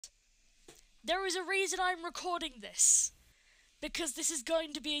There is a reason I'm recording this. Because this is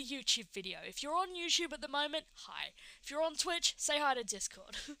going to be a YouTube video. If you're on YouTube at the moment, hi. If you're on Twitch, say hi to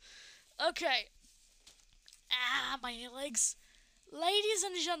Discord. Okay. My legs. Ladies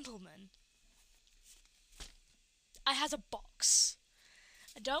and gentlemen, I had a box.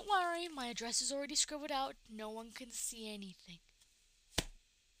 And don't worry, my address is already scribbled out. No one can see anything.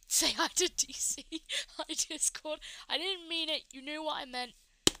 Say hi to DC. Hi Discord. I didn't mean it. You knew what I meant.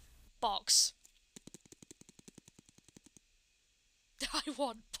 Box. I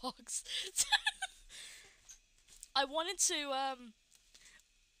want box. I wanted to,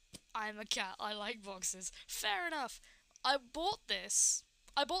 I'm a cat. I like boxes. Fair enough. I bought this.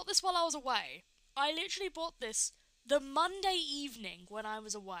 I bought this while I was away. I literally bought this the Monday evening when I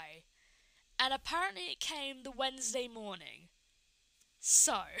was away. And apparently it came the Wednesday morning.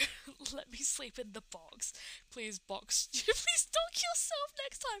 So, let me sleep in the box. Please, box. Please don't kill yourself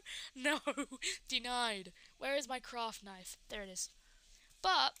next time. No, denied. Where is my craft knife? There it is.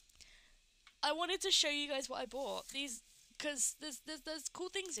 But I wanted to show you guys what I bought. These, because there's cool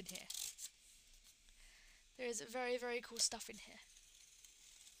things in here. There's very, very cool stuff in here.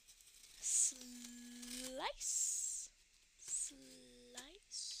 Slice.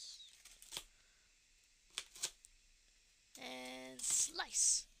 Slice. And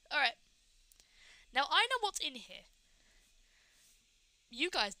slice. Alright. Now I know what's in here.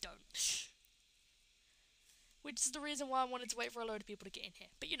 You guys don't. Which is the reason why I wanted to wait for a load of people to get in here.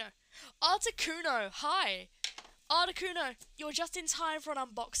 But you know. Articuno, hi! Articuno, you're just in time for an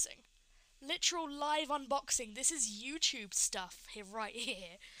unboxing. Literal live unboxing. This is YouTube stuff here, right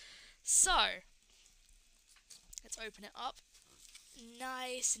here. So, let's open it up.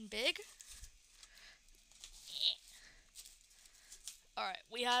 Nice and big. Alright,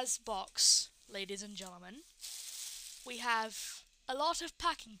 we have box, ladies and gentlemen. We have a lot of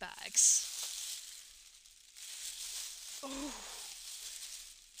packing bags. Ooh.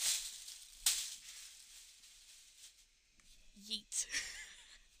 Yeet.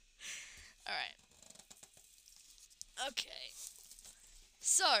 Alright. Okay.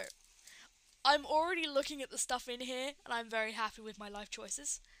 So, I'm already looking at the stuff in here, and I'm very happy with my life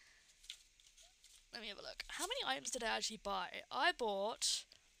choices. Let me have a look. How many items did I actually buy? I bought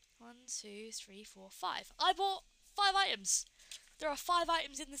 1, 2, 3, 4, 5. I bought 5 items. There are 5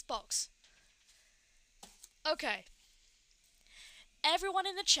 items in this box. Okay. Everyone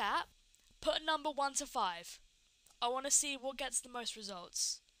in the chat, put a number 1 to 5. I want to see what gets the most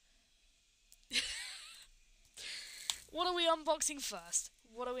results. What are we unboxing first?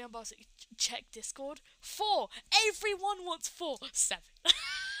 What are we unboxing? Check Discord. 4! Everyone wants 4! 7.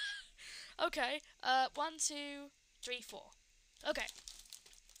 Okay, 1, 2, 3, 4. Okay.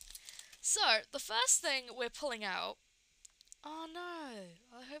 So, the first thing we're pulling out... Oh no,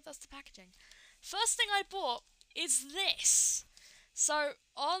 I hope that's the packaging. First thing I bought is this. So,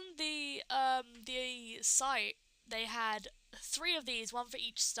 on the site, they had 3 of these, 1 for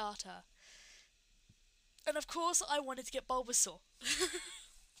each starter. And of course, I wanted to get Bulbasaur.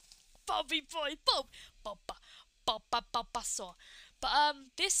 Bobby boy, Bulbasaur. But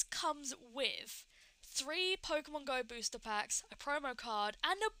this comes with 3 Pokemon Go booster packs, a promo card,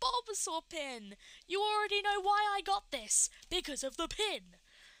 and a Bulbasaur pin. You already know why I got this, because of the pin.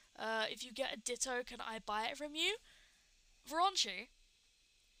 If you get a Ditto, can I buy it from you? Veronchi,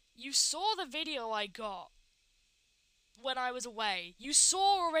 you saw the video I got when I was away. You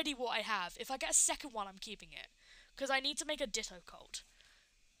saw already what I have. If I get a second one, I'm keeping it. Because I need to make a Ditto cult.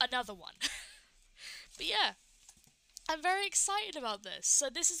 Another one. But yeah, I'm very excited about this. So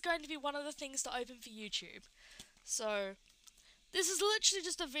this is going to be one of the things to open for YouTube. So this is literally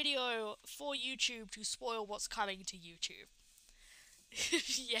just a video for YouTube to spoil what's coming to YouTube.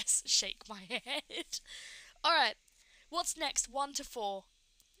 Yes, shake my head. Alright, what's next? 1 to 4.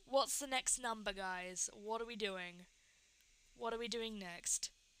 What's the next number, guys? What are we doing? What are we doing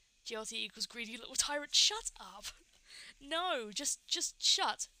next? GLT equals greedy little tyrant. Shut up! No, just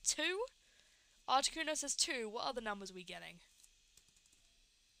shut. 2? Articuno says 2. What other numbers are we getting?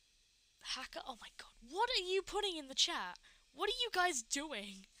 Hacker? Oh my god. What are you putting in the chat? What are you guys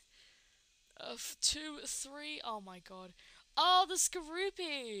doing? 2, 3. Oh my god. Oh, the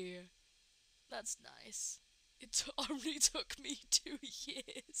Skaroopy! That's nice. It only took me 2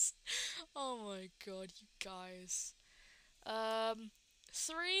 years. Oh my god, you guys.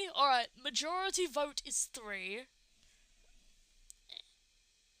 3? Alright, majority vote is 3.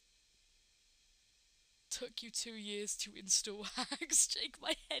 Took you 2 years to install hacks. Shake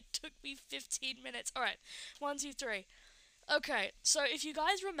my head, took me 15 minutes. Alright, 1, 2, 3. Okay, so if you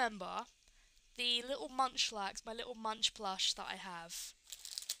guys remember, the little Munchlax, my little Munch plush that I have,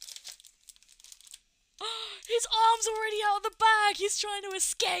 His arm's already out of the bag. He's trying to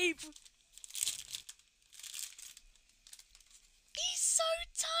escape. He's so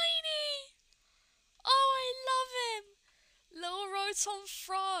tiny. Oh, I love him. Little Rotom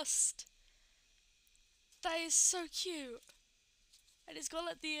Frost. That is so cute. And it's got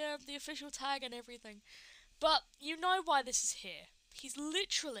like the official tag and everything. But you know why this is here. He's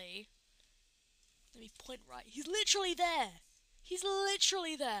literally... Let me point right. He's literally there. He's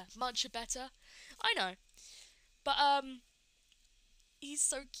literally there. Much better. I know. But, he's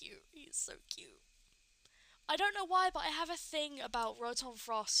so cute. He's so cute. I don't know why, but I have a thing about Rotom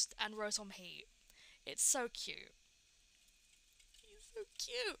Frost and Rotom Heat. It's so cute. He's so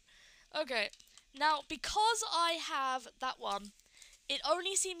cute. Okay. Now, because I have that one, it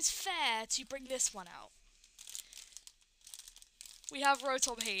only seems fair to bring this one out. We have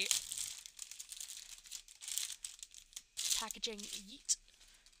Rotom Heat. Packaging, yeet.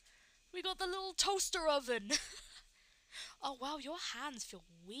 We got the little toaster oven. Oh wow, your hands feel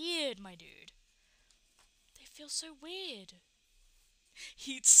weird, my dude. They feel so weird.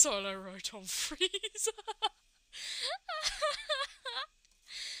 Heat Solo Rotom Freeze.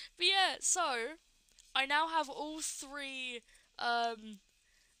 But yeah, so I now have all three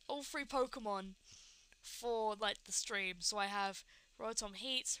Pokemon for like the stream. So I have Rotom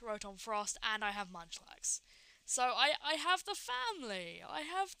Heat, Rotom Frost, and I have Munchlax. So I have the family. I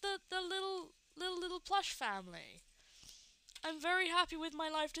have the little plush family. I'm very happy with my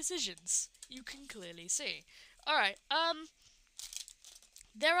life decisions. You can clearly see. Alright,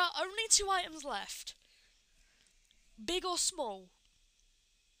 there are only 2 items left. Big or small?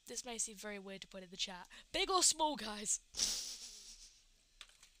 This may seem very weird to put in the chat. Big or small, guys?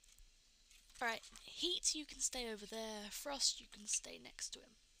 Alright, Heat, you can stay over there. Frost, you can stay next to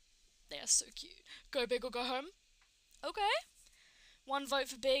him. They are so cute. Go big or go home? Okay. 1 vote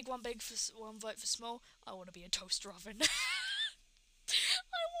for big, 1 vote for small. I want to be a toaster oven.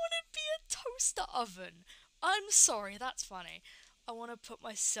 I want to be a toaster oven. I'm sorry, that's funny. I want to put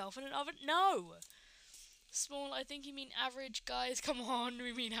myself in an oven. No. Small, I think you mean average, guys. Come on,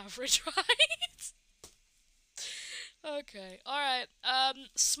 we mean average, right? Okay, alright.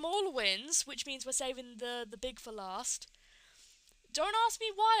 Small wins, which means we're saving the big for last. Don't ask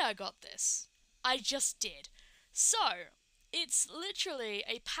me why I got this. I just did. So, it's literally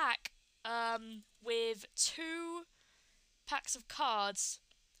a pack with 2 packs of cards,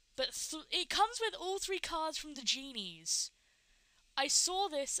 but it comes with all 3 cards from the genies. I saw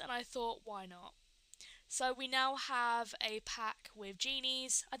this and I thought, why not? So we now have a pack with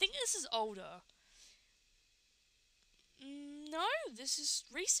genies. I think this is older. No, this is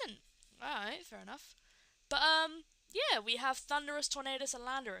recent. Alright, fair enough. But, yeah, we have Thundurus, Tornadus, and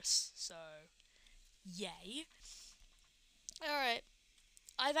Landorus. So, yay. Alright.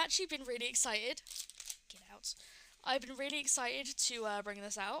 I've actually been really excited. Get out. I've been really excited to bring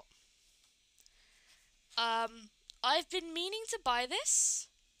this out. I've been meaning to buy this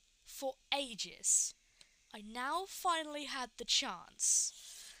for ages. I now finally had the chance.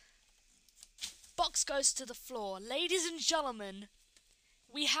 Box goes to the floor. Ladies and gentlemen,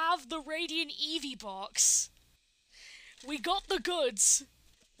 we have the Radiant Eevee box. We got the goods.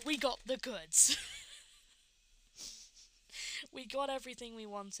 We got the goods. We got everything we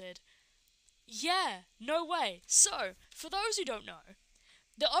wanted. Yeah, no way. So, for those who don't know,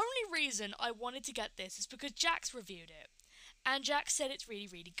 the only reason I wanted to get this is because Jax reviewed it. And Jax said it's really,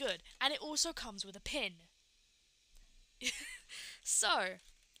 really good. And it also comes with a pin. So,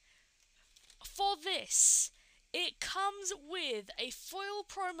 for this, it comes with a foil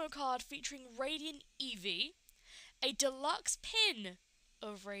promo card featuring Radiant Eevee, a deluxe pin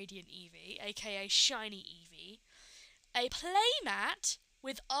of Radiant Eevee, aka Shiny Eevee, a playmat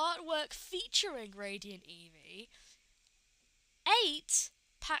with artwork featuring Radiant Eevee, 8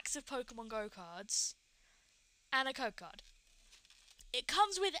 packs of Pokemon Go cards, and a code card. It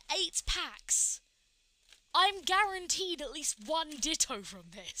comes with 8 packs. I'm guaranteed at least 1 Ditto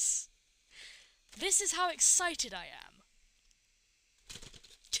from this. This is how excited I am.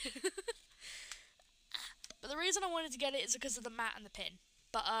 But the reason I wanted to get it is because of the mat and the pin.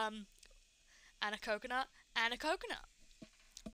 But, and a coconut, and a coconut.